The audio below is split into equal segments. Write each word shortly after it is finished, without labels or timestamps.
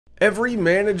Every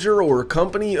manager or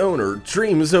company owner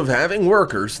dreams of having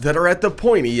workers that are at the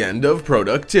pointy end of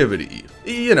productivity.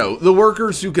 You know, the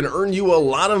workers who can earn you a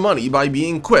lot of money by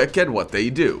being quick at what they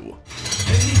do.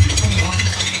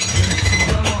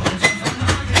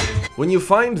 When you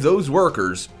find those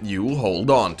workers, you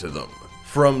hold on to them.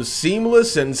 From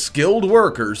seamless and skilled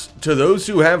workers to those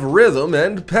who have rhythm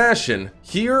and passion,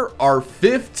 here are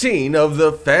 15 of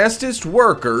the fastest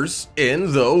workers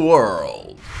in the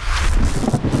world.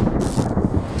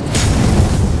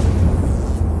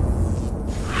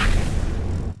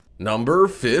 Number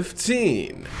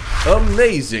 15.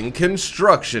 Amazing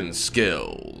construction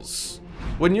skills.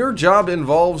 When your job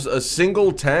involves a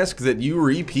single task that you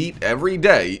repeat every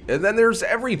day, then there's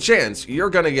every chance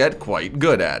you're gonna get quite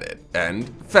good at it,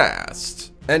 and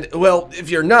fast. And, well,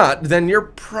 if you're not, then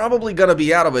you're probably gonna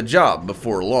be out of a job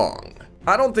before long.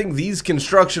 I don't think these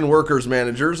construction workers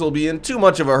managers will be in too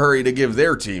much of a hurry to give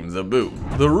their team the boot.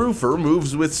 The roofer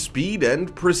moves with speed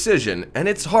and precision, and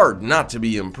it's hard not to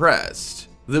be impressed.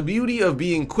 The beauty of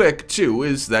being quick, too,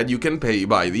 is that you can pay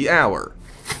by the hour.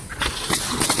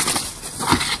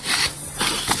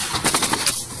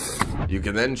 You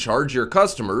can then charge your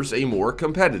customers a more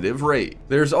competitive rate.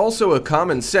 There's also a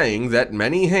common saying that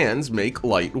many hands make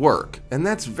light work, and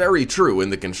that's very true in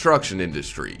the construction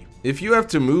industry. If you have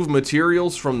to move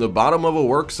materials from the bottom of a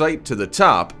work site to the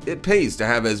top, it pays to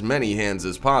have as many hands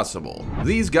as possible.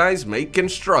 These guys make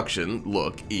construction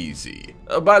look easy.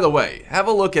 By the way, have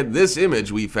a look at this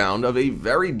image we found of a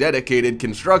very dedicated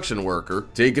construction worker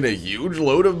taking a huge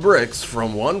load of bricks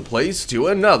from one place to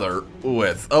another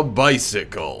with a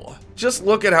bicycle. Just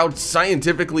look at how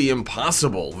scientifically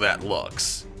impossible that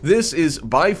looks. This is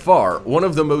by far one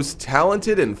of the most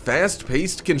talented and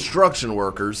fast-paced construction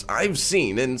workers I've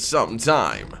seen in some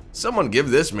time. Someone give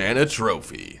this man a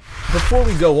trophy. Before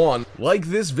we go on, like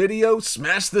this video,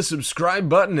 smash the subscribe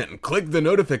button, and click the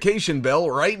notification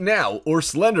bell right now, or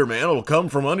Slender Man will come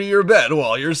from under your bed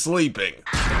while you're sleeping.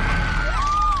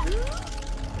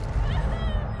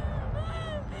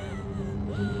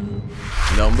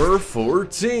 Number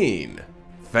 14.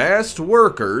 Fast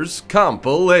Workers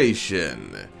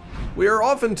Compilation. We are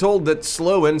often told that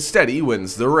slow and steady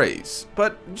wins the race,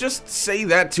 but just say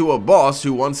that to a boss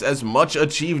who wants as much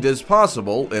achieved as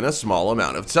possible in a small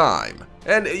amount of time.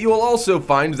 And you will also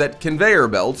find that conveyor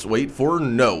belts wait for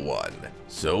no one.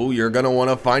 So you're gonna want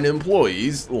to find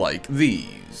employees like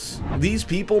these. These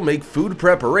people make food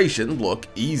preparation look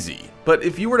easy. But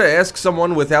if you were to ask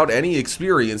someone without any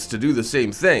experience to do the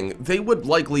same thing, they would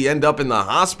likely end up in the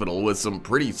hospital with some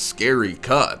pretty scary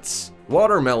cuts.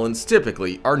 Watermelons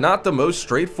typically are not the most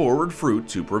straightforward fruit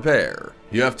to prepare.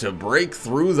 You have to break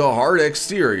through the hard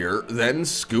exterior, then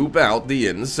scoop out the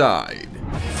inside.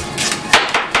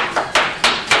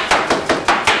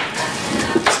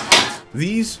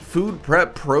 These food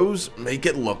prep pros make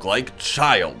it look like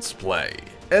child's play.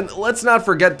 And let's not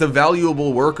forget the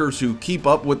valuable workers who keep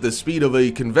up with the speed of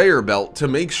a conveyor belt to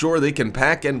make sure they can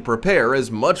pack and prepare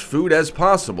as much food as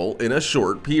possible in a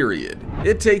short period.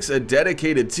 It takes a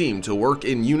dedicated team to work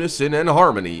in unison and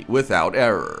harmony without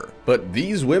error. But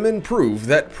these women prove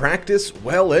that practice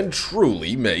well and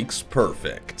truly makes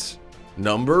perfect.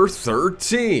 Number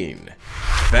 13.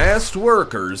 Fast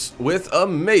workers with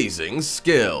amazing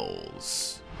skills.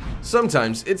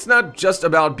 Sometimes it's not just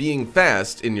about being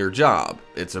fast in your job,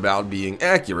 it's about being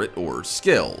accurate or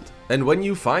skilled. And when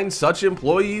you find such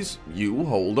employees, you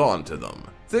hold on to them.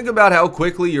 Think about how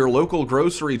quickly your local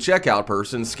grocery checkout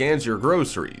person scans your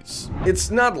groceries.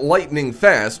 It's not lightning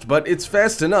fast, but it's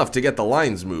fast enough to get the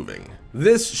lines moving.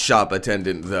 This shop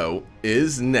attendant, though,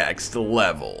 is next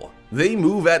level. They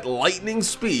move at lightning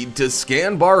speed to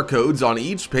scan barcodes on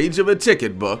each page of a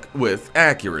ticket book with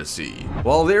accuracy.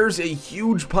 While there's a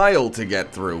huge pile to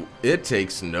get through, it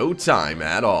takes no time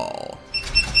at all.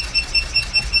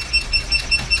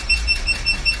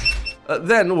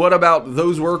 Then what about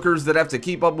those workers that have to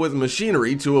keep up with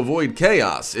machinery to avoid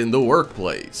chaos in the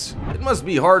workplace? It must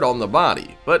be hard on the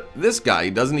body, but this guy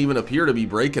doesn't even appear to be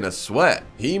breaking a sweat.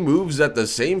 He moves at the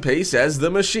same pace as the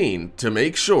machine to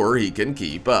make sure he can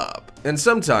keep up. And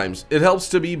sometimes it helps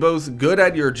to be both good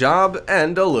at your job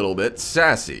and a little bit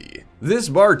sassy. This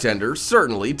bartender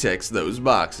certainly ticks those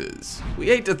boxes. We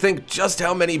hate to think just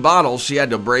how many bottles she had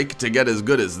to break to get as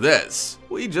good as this.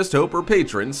 We just hope her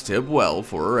patrons tip well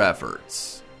for her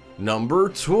efforts. Number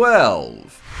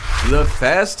 12. The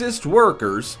fastest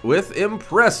workers with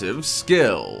impressive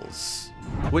skills.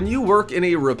 When you work in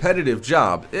a repetitive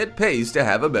job, it pays to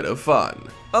have a bit of fun.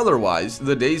 Otherwise,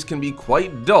 the days can be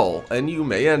quite dull and you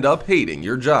may end up hating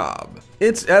your job.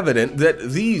 It's evident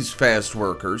that these fast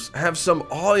workers have some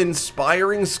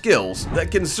awe-inspiring skills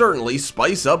that can certainly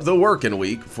spice up the working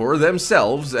week for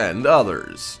themselves and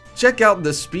others. Check out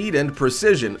the speed and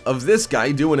precision of this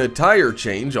guy doing a tire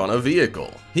change on a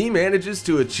vehicle. He manages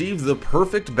to achieve the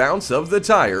perfect bounce of the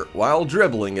tire while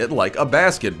dribbling it like a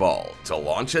basketball to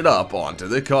launch it up onto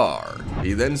the car.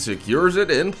 He then secures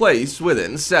it in place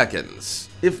within seconds.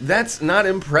 If that's not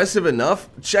impressive enough,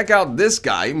 check out this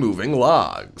guy moving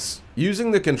logs.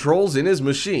 Using the controls in his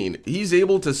machine, he's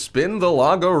able to spin the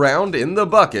log around in the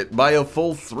bucket by a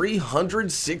full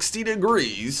 360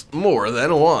 degrees more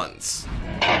than once.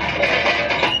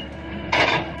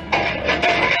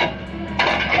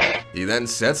 He then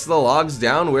sets the logs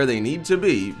down where they need to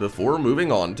be before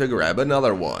moving on to grab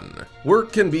another one.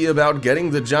 Work can be about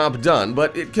getting the job done,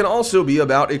 but it can also be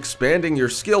about expanding your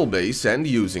skill base and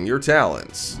using your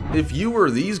talents. If you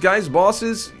were these guys'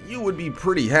 bosses, you would be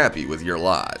pretty happy with your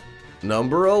lot.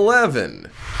 Number 11.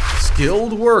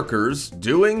 Skilled workers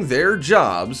doing their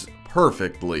jobs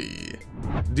perfectly.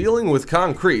 Dealing with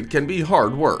concrete can be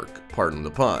hard work, pardon the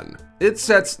pun. It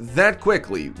sets that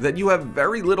quickly that you have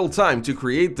very little time to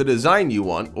create the design you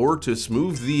want or to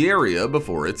smooth the area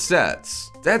before it sets.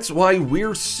 That's why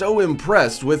we're so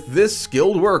impressed with this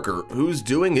skilled worker who's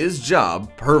doing his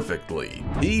job perfectly.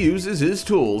 He uses his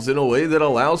tools in a way that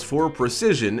allows for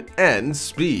precision and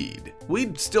speed.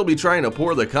 We'd still be trying to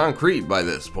pour the concrete by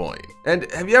this point.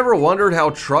 And have you ever wondered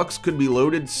how trucks could be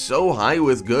loaded so high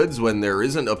with goods when there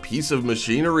isn't a piece of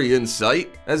machinery in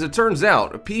sight? As it turns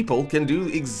out, people can do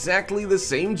exactly the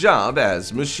same job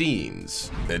as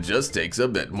machines. It just takes a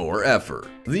bit more effort.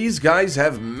 These guys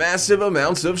have massive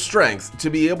amounts of strength to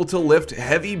be able to lift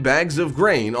heavy bags of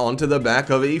grain onto the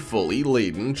back of a fully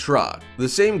laden truck. The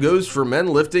same goes for men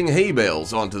lifting hay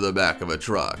bales onto the back of a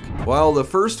truck. While the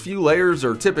first few layers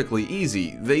are typically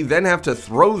easy, they then have to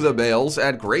throw the bales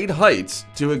at great heights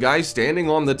to a guy standing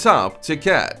on the top to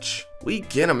catch. We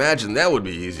can't imagine that would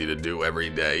be easy to do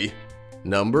every day.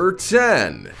 Number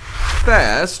 10.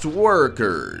 Fast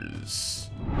workers.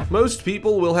 Most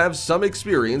people will have some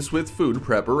experience with food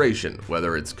preparation,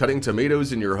 whether it's cutting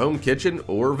tomatoes in your home kitchen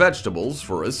or vegetables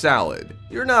for a salad.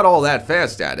 You're not all that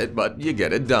fast at it, but you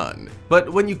get it done.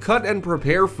 But when you cut and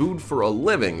prepare food for a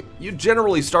living, you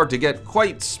generally start to get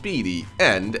quite speedy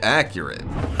and accurate.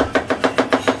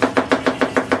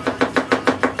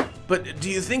 But do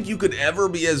you think you could ever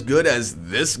be as good as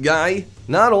this guy?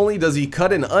 Not only does he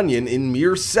cut an onion in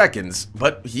mere seconds,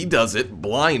 but he does it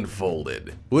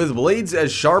blindfolded. With blades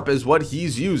as sharp as what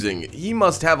he's using, he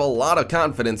must have a lot of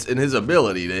confidence in his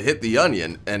ability to hit the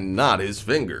onion and not his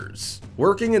fingers.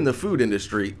 Working in the food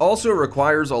industry also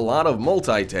requires a lot of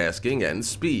multitasking and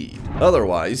speed.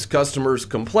 Otherwise, customers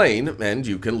complain and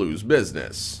you can lose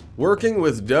business. Working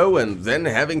with dough and then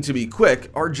having to be quick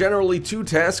are generally two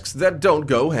tasks that don't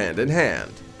go hand in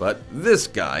hand. But this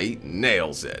guy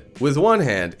nails it. With one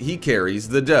hand, he carries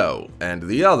the dough, and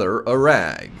the other a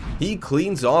rag. He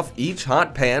cleans off each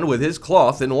hot pan with his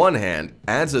cloth in one hand,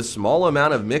 adds a small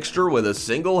amount of mixture with a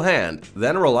single hand,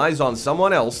 then relies on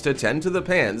someone else to tend to the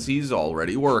pans he's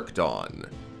already worked on.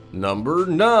 Number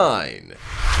 9.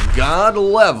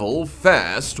 God-level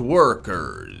fast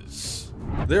workers.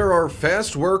 There are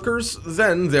fast workers,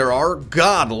 then there are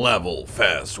God-level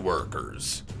fast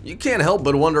workers. You can't help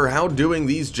but wonder how doing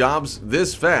these jobs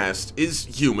this fast is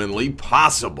humanly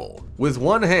possible. With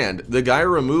one hand, the guy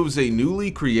removes a newly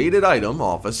created item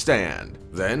off a stand.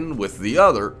 Then, with the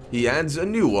other, he adds a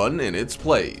new one in its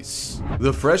place.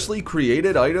 The freshly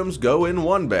created items go in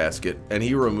one basket, and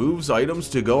he removes items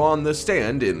to go on the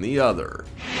stand in the other.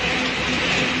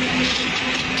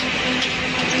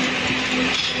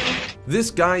 This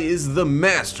guy is the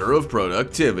master of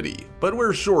productivity, but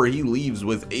we're sure he leaves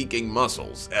with aching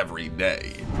muscles every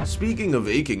day. Speaking of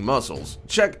aching muscles,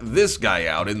 check this guy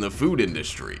out in the food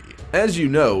industry. As you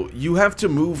know, you have to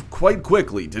move quite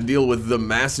quickly to deal with the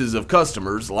masses of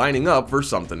customers lining up for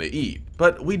something to eat.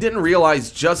 But we didn't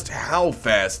realize just how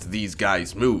fast these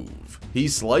guys move. He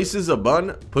slices a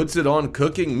bun, puts it on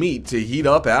cooking meat to heat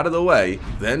up out of the way,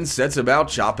 then sets about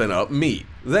chopping up meat.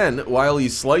 Then, while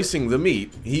he's slicing the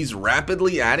meat, he's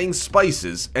rapidly adding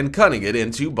spices and cutting it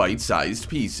into bite-sized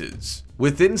pieces.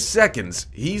 Within seconds,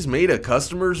 he's made a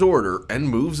customer's order and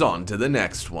moves on to the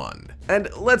next one. And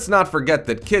let's not forget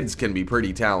that kids can be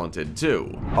pretty talented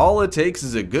too. All it takes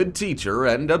is a good teacher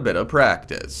and a bit of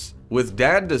practice. With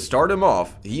Dad to start him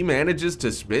off, he manages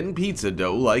to spin pizza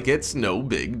dough like it's no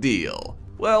big deal.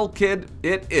 Well, kid,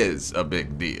 it is a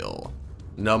big deal.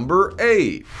 Number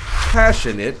 8.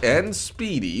 Passionate and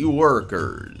speedy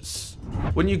workers.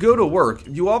 When you go to work,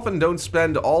 you often don't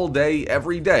spend all day,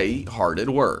 every day, hard at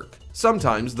work.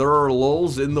 Sometimes there are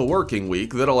lulls in the working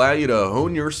week that allow you to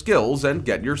hone your skills and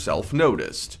get yourself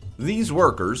noticed. These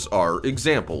workers are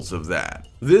examples of that.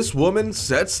 This woman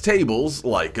sets tables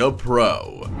like a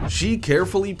pro. She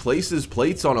carefully places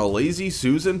plates on a Lazy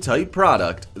Susan type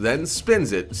product, then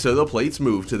spins it so the plates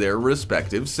move to their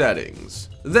respective settings.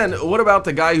 Then what about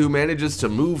the guy who manages to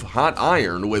move hot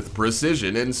iron with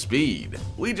precision and speed?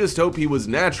 We just hope he was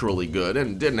naturally good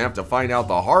and didn't have to find out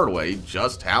the hard way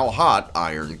just how hot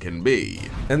iron can be.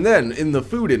 And then in the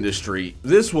food industry,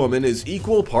 this woman is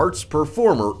equal parts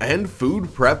performer and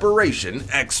food preparation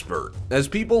expert. As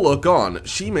people look on,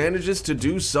 she manages to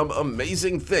do some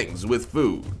amazing things with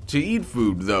food. To eat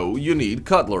food though, you need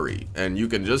cutlery, and you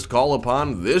can just call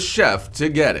upon this chef to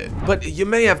get it. But you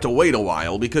may have to wait a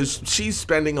while because she's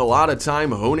spending a lot of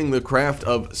time honing the craft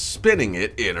of spinning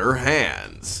it in her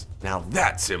hands. Now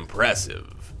that's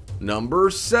impressive. Number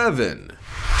 7.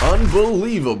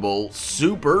 Unbelievable,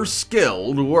 super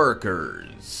skilled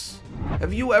workers.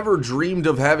 Have you ever dreamed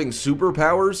of having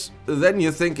superpowers? Then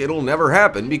you think it'll never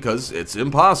happen because it's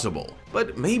impossible.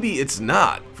 But maybe it's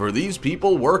not, for these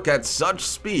people work at such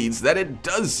speeds that it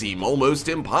does seem almost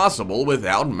impossible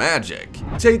without magic.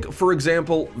 Take, for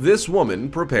example, this woman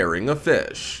preparing a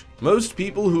fish. Most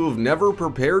people who have never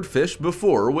prepared fish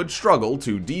before would struggle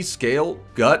to descale,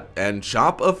 gut, and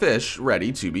chop a fish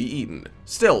ready to be eaten.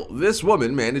 Still, this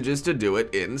woman manages to do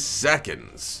it in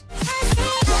seconds.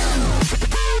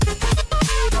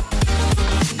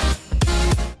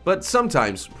 But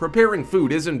sometimes, preparing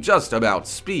food isn't just about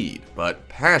speed, but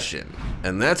passion.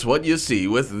 And that's what you see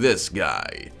with this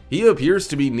guy. He appears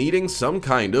to be kneading some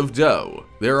kind of dough.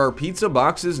 There are pizza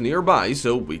boxes nearby,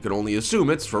 so we can only assume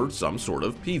it's for some sort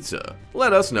of pizza.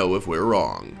 Let us know if we're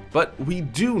wrong. But we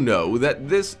do know that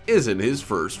this isn't his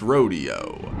first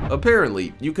rodeo.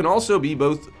 Apparently, you can also be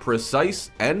both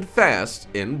precise and fast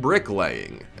in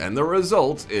bricklaying, and the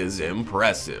result is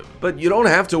impressive. But you don't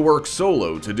have to work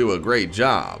solo to do a great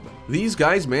job. These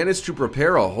guys manage to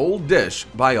prepare a whole dish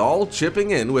by all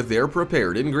chipping in with their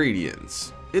prepared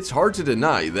ingredients. It's hard to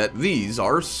deny that these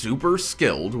are super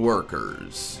skilled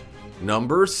workers.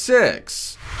 Number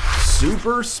 6.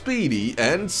 Super speedy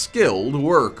and skilled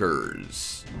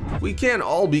workers. We can't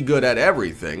all be good at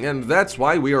everything, and that's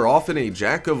why we are often a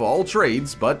jack of all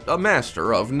trades but a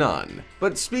master of none.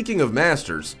 But speaking of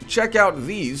masters, check out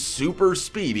these super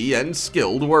speedy and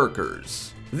skilled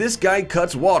workers. This guy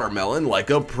cuts watermelon like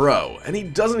a pro, and he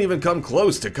doesn't even come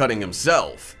close to cutting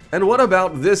himself. And what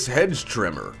about this hedge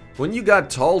trimmer? When you got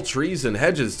tall trees and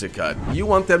hedges to cut, you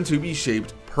want them to be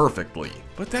shaped perfectly.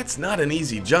 But that's not an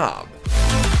easy job.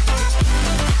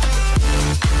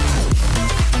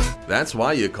 That's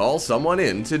why you call someone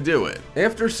in to do it.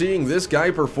 After seeing this guy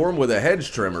perform with a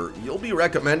hedge trimmer, you'll be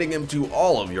recommending him to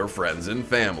all of your friends and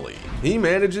family. He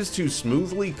manages to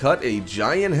smoothly cut a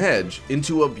giant hedge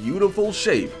into a beautiful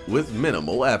shape with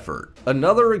minimal effort.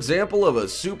 Another example of a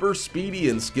super speedy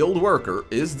and skilled worker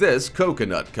is this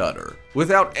coconut cutter.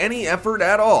 Without any effort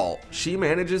at all, she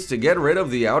manages to get rid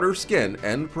of the outer skin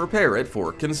and prepare it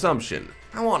for consumption.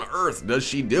 How on earth does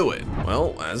she do it?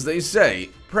 Well, as they say,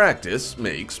 practice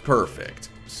makes perfect.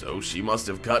 So she must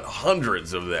have cut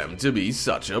hundreds of them to be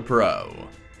such a pro.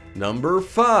 Number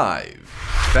 5.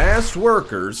 Fast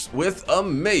workers with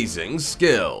amazing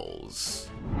skills.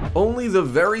 Only the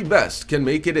very best can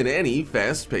make it in any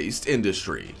fast-paced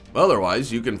industry.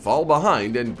 Otherwise, you can fall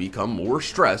behind and become more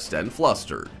stressed and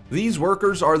flustered. These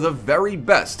workers are the very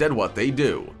best at what they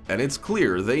do, and it's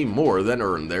clear they more than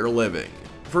earn their living.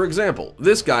 For example,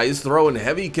 this guy is throwing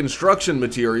heavy construction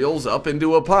materials up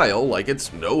into a pile like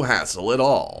it's no hassle at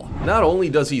all. Not only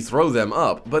does he throw them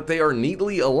up, but they are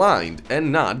neatly aligned and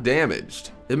not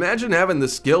damaged. Imagine having the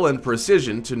skill and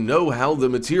precision to know how the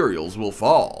materials will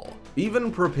fall.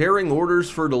 Even preparing orders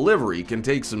for delivery can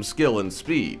take some skill and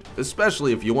speed,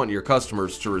 especially if you want your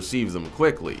customers to receive them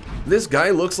quickly. This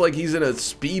guy looks like he's in a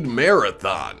speed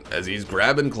marathon, as he's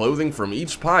grabbing clothing from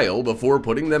each pile before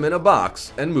putting them in a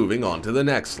box and moving on to the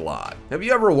next lot. Have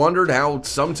you ever wondered how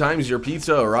sometimes your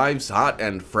pizza arrives hot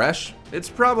and fresh? It's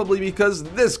probably because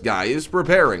this guy is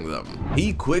preparing them.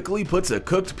 He quickly puts a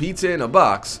cooked pizza in a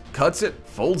box, cuts it,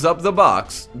 folds up the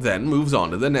box, then moves on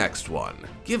to the next one.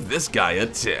 Give this guy a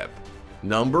tip.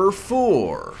 Number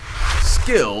 4.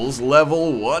 Skills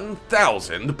level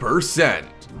 1000%.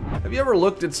 Have you ever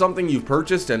looked at something you've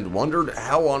purchased and wondered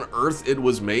how on earth it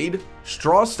was made?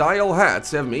 Straw-style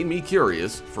hats have made me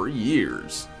curious for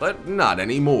years, but not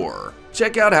anymore.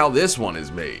 Check out how this one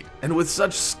is made, and with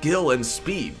such skill and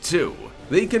speed too.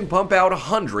 They can pump out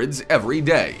hundreds every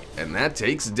day, and that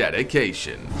takes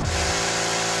dedication.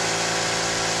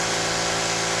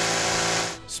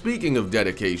 Speaking of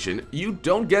dedication, you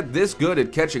don't get this good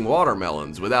at catching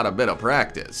watermelons without a bit of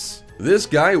practice. This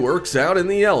guy works out in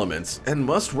the elements and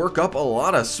must work up a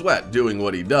lot of sweat doing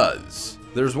what he does.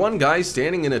 There's one guy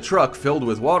standing in a truck filled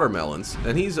with watermelons,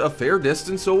 and he's a fair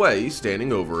distance away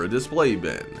standing over a display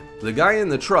bin. The guy in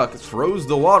the truck throws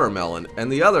the watermelon,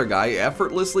 and the other guy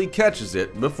effortlessly catches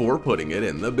it before putting it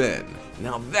in the bin.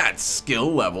 Now that's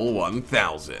skill level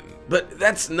 1000. But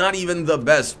that's not even the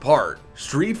best part.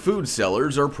 Street food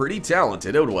sellers are pretty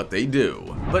talented at what they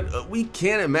do. But we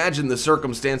can't imagine the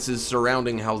circumstances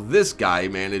surrounding how this guy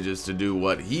manages to do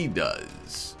what he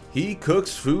does. He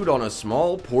cooks food on a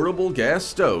small portable gas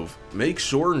stove, makes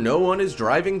sure no one is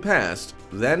driving past,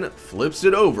 then flips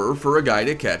it over for a guy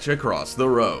to catch across the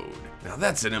road. Now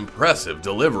that's an impressive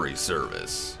delivery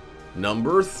service.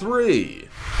 Number 3.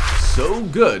 So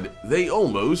good, they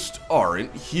almost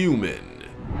aren't human.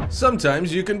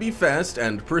 Sometimes you can be fast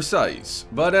and precise,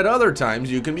 but at other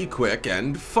times you can be quick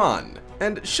and fun.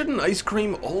 And shouldn't ice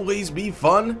cream always be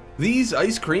fun? These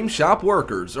ice cream shop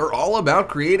workers are all about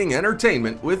creating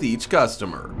entertainment with each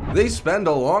customer. They spend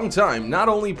a long time not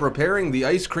only preparing the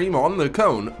ice cream on the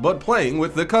cone, but playing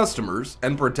with the customers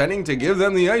and pretending to give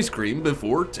them the ice cream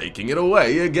before taking it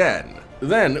away again.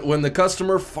 Then, when the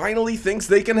customer finally thinks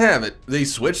they can have it, they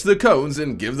switch the cones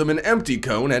and give them an empty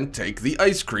cone and take the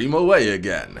ice cream away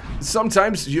again.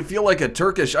 Sometimes you feel like a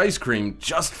Turkish ice cream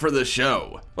just for the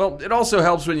show. Well, it also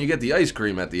helps when you get the ice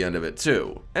cream at the end of it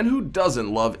too. And who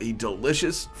doesn't love a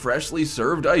delicious, freshly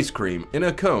served ice cream in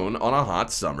a cone on a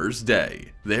hot summer's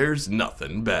day? There's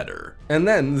nothing better. And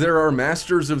then there are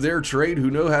masters of their trade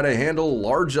who know how to handle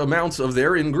large amounts of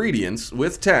their ingredients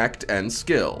with tact and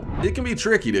skill. It can be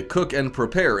tricky to cook and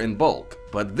prepare in bulk,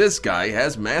 but this guy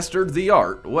has mastered the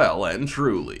art well and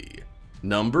truly.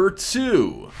 Number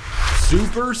 2.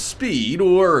 Super speed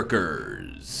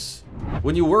workers.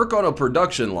 When you work on a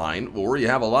production line or you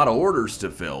have a lot of orders to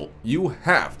fill, you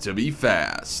have to be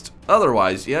fast.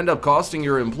 Otherwise, you end up costing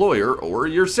your employer or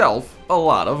yourself a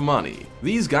lot of money.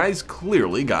 These guys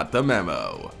clearly got the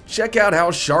memo. Check out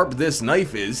how sharp this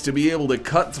knife is to be able to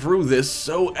cut through this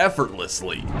so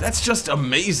effortlessly. That's just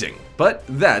amazing. But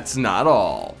that's not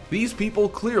all. These people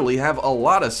clearly have a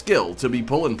lot of skill to be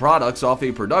pulling products off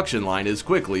a production line as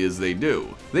quickly as they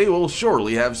do. They will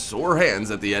surely have sore hands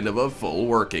at the end of a full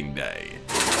working day.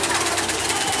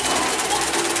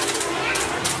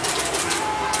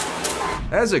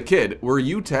 As a kid, were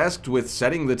you tasked with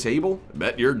setting the table?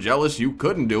 Bet you're jealous you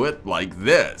couldn't do it like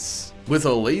this. With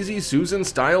a Lazy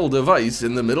Susan-style device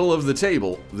in the middle of the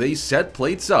table, they set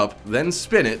plates up, then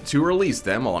spin it to release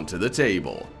them onto the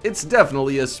table. It's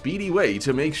definitely a speedy way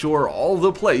to make sure all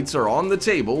the plates are on the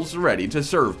tables ready to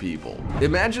serve people.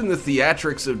 Imagine the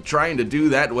theatrics of trying to do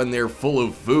that when they're full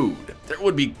of food. There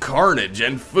would be carnage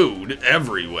and food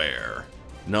everywhere.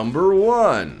 Number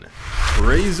 1.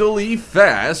 Crazily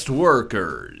fast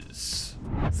workers.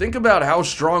 Think about how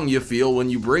strong you feel when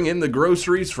you bring in the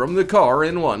groceries from the car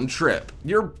in one trip.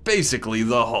 You're basically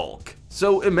the Hulk.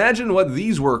 So imagine what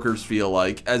these workers feel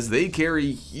like as they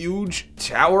carry huge,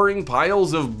 towering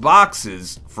piles of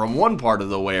boxes from one part of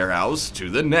the warehouse to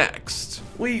the next.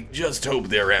 We just hope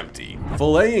they're empty.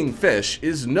 Filleting fish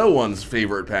is no one's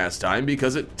favorite pastime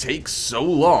because it takes so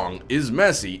long, is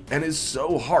messy, and is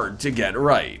so hard to get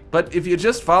right. But if you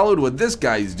just followed what this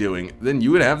guy's doing, then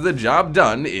you would have the job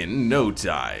done in no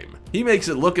time. He makes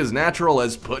it look as natural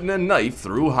as putting a knife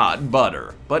through hot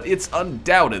butter, but it's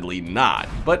undoubtedly not.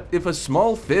 But if a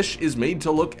small fish is made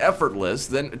to look effortless,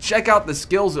 then check out the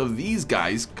skills of these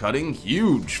guys cutting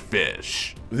huge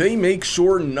fish. They make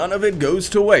sure none of it goes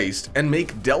to waste and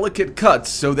make delicate cuts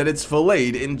so that it's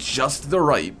filleted in just the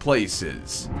right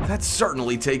places. That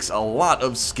certainly takes a lot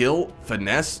of skill,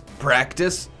 finesse,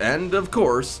 practice, and of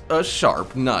course, a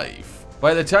sharp knife.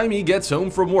 By the time he gets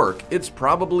home from work, it's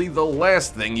probably the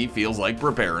last thing he feels like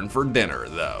preparing for dinner,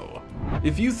 though.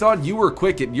 If you thought you were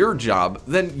quick at your job,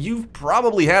 then you've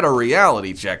probably had a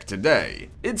reality check today.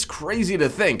 It's crazy to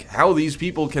think how these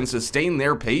people can sustain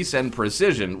their pace and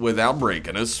precision without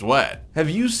breaking a sweat.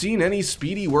 Have you seen any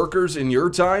speedy workers in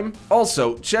your time?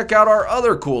 Also, check out our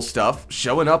other cool stuff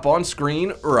showing up on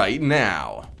screen right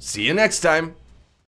now. See you next time!